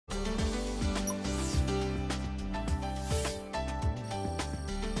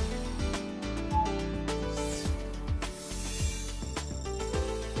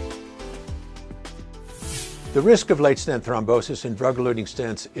The risk of late stent thrombosis in drug-eluting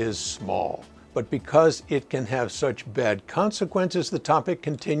stents is small, but because it can have such bad consequences, the topic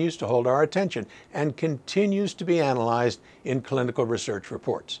continues to hold our attention and continues to be analyzed in clinical research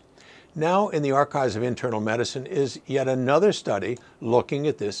reports. Now in the Archives of Internal Medicine is yet another study looking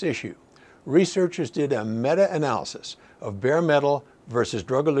at this issue. Researchers did a meta-analysis of bare metal versus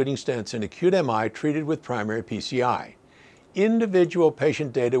drug-eluting stents in acute MI treated with primary PCI. Individual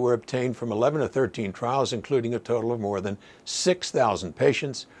patient data were obtained from 11 or 13 trials, including a total of more than 6,000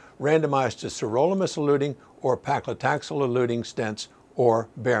 patients, randomized to sirolimus-eluting or paclitaxel-eluting stents or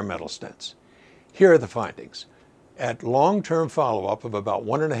bare metal stents. Here are the findings. At long-term follow-up of about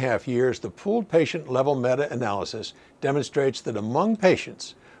 1.5 years, the pooled patient-level meta-analysis demonstrates that among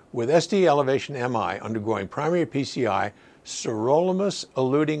patients with ST elevation MI undergoing primary PCI,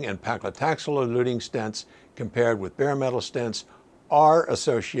 sirolimus-eluting and paclitaxel-eluting stents compared with bare metal stents are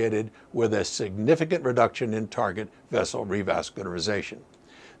associated with a significant reduction in target vessel revascularization.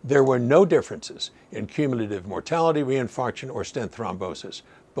 There were no differences in cumulative mortality, reinfarction, or stent thrombosis,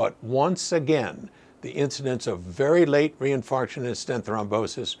 but once again, the incidence of very late reinfarction and stent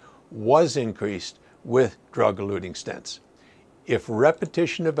thrombosis was increased with drug-eluting stents. If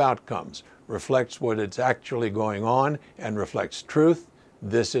repetition of outcomes reflects what is actually going on and reflects truth,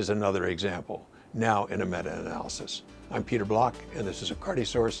 this is another example, now in a meta-analysis. I'm Peter Block, and this is a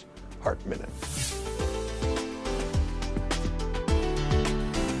CardioSource Heart Minute.